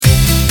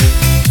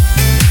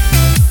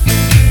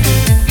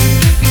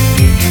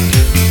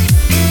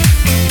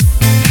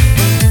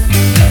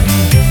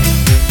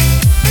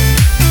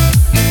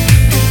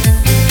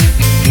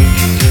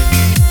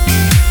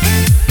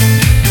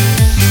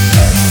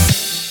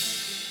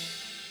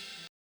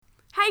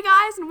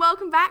guys, and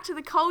welcome back to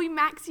the Colby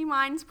Maxi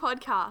Minds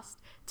podcast.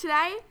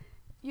 Today,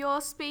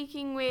 you're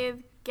speaking with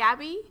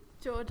Gabby,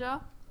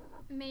 Georgia,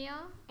 Mia,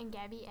 and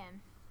Gabby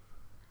M.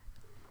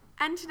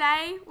 And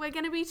today we're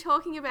going to be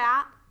talking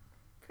about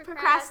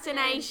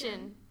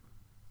procrastination.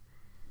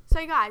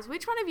 So guys,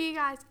 which one of you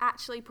guys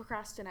actually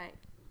procrastinate?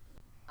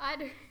 I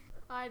do.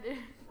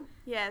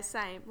 Yeah,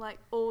 same, like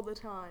all the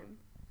time.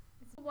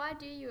 Why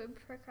do you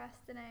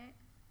procrastinate?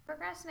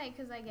 Procrastinate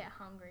because I get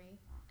hungry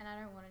and I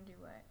don't want to do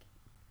work.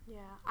 Yeah,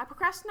 I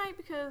procrastinate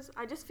because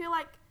I just feel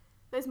like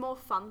there's more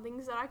fun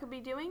things that I could be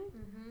doing,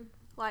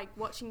 like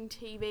watching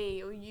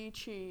TV or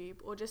YouTube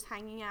or just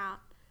hanging out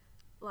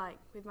like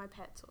with my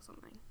pets or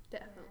something.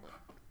 definitely.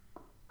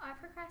 I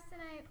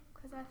procrastinate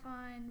because I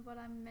find what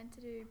I'm meant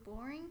to do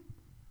boring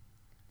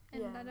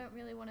and Yeah. I don't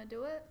really want to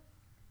do it.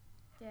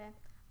 Yeah.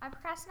 I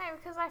procrastinate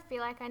because I feel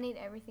like I need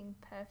everything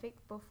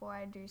perfect before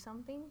I do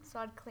something. So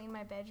I'd clean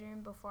my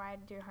bedroom before I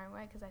do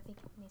homework because I think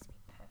it needs to be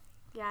perfect.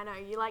 Yeah, I know,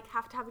 you like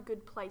have to have a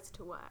good place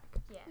to work.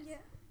 Yes. Yeah.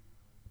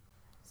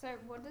 So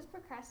what does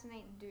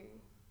procrastinate do?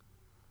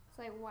 It's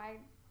like, why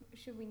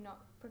should we not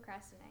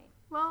procrastinate?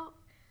 Well,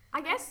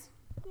 I guess,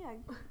 yeah,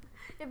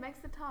 It makes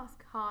the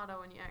task harder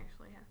when you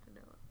actually have to do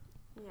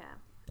it. yeah.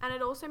 And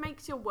it also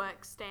makes your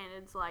work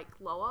standards like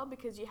lower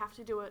because you have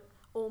to do it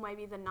all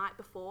maybe the night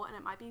before and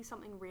it might be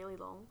something really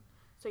long.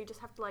 So you just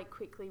have to like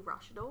quickly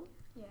rush it all.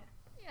 Yeah.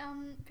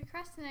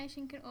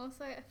 Procrastination can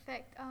also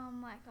affect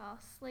like our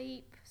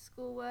sleep,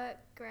 schoolwork,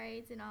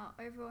 grades, and our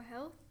overall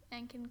health,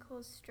 and can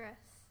cause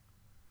stress.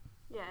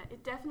 Yeah,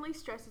 it definitely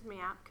stresses me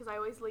out because I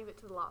always leave it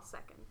to the last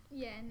second.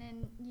 Yeah, and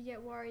then you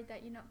get worried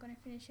that you're not going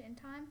to finish it in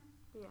time.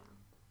 Yeah.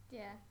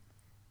 Yeah.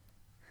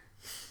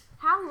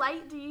 How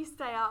late do you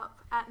stay up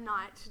at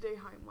night to do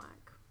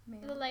homework?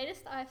 The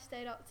latest I've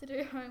stayed up to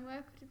do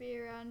homework would be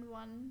around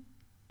 1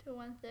 to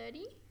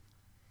 1:30.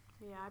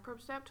 Yeah, I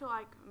probably stay up to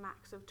like a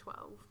max of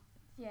 12.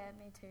 Yeah,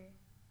 me too.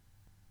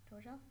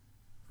 Georgia?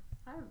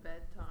 I have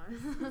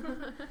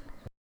bedtime.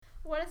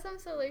 What are some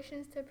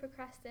solutions to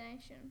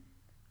procrastination?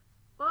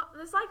 Well,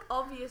 there's like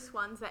obvious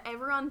ones that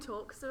everyone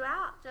talks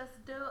about.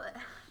 Just do it.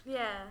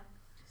 Yeah,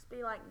 just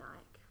be like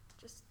Nike.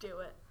 Just do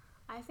it.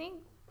 I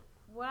think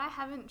what I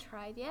haven't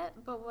tried yet,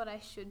 but what I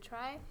should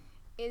try,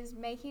 is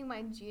making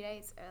my due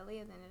dates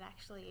earlier than it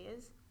actually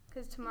is.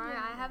 Because tomorrow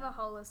I have a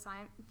whole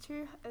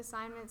two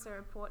assignments, a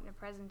report, and a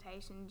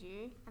presentation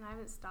due, and I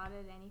haven't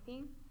started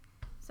anything.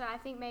 So I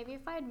think maybe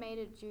if I had made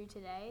it due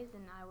today,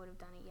 then I would have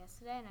done it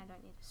yesterday, and I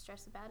don't need to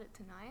stress about it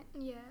tonight.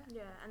 Yeah.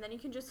 Yeah, and then you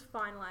can just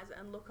finalize it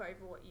and look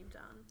over what you've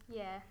done.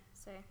 Yeah,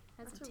 so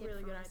that's a tip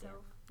really for good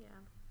myself. idea. Yeah.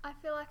 I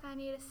feel like I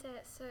need to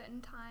set certain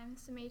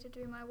times for me to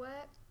do my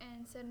work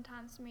and certain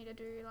times for me to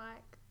do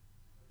like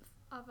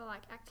other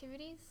like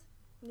activities.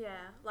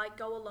 Yeah, like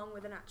go along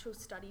with an actual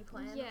study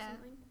plan or Yeah.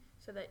 something.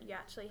 So that you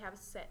actually have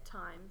set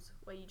times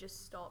where you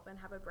just stop and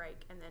have a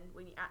break and then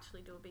we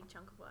actually do a big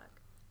chunk of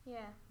work.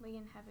 Yeah, we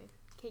can have a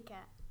Kit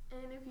Kat.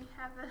 And if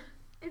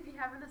you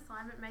have an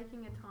assignment,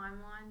 making a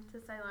timeline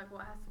to say like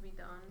what has to be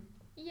done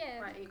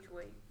Yeah. by each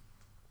week.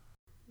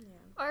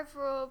 Yeah.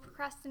 Overall,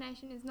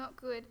 procrastination is not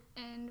good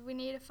and we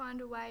need to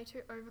find a way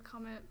to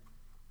overcome it.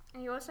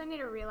 And you also need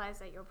to realise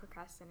that you're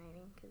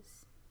procrastinating,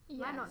 because you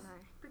might not know.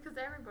 Because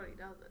everybody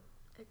does it.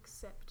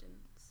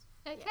 Acceptance.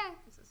 Okay.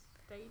 It's a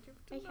stage of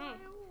Okay.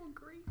 denial or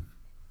grief.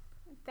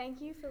 Thank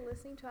you for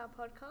listening to our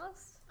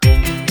podcast.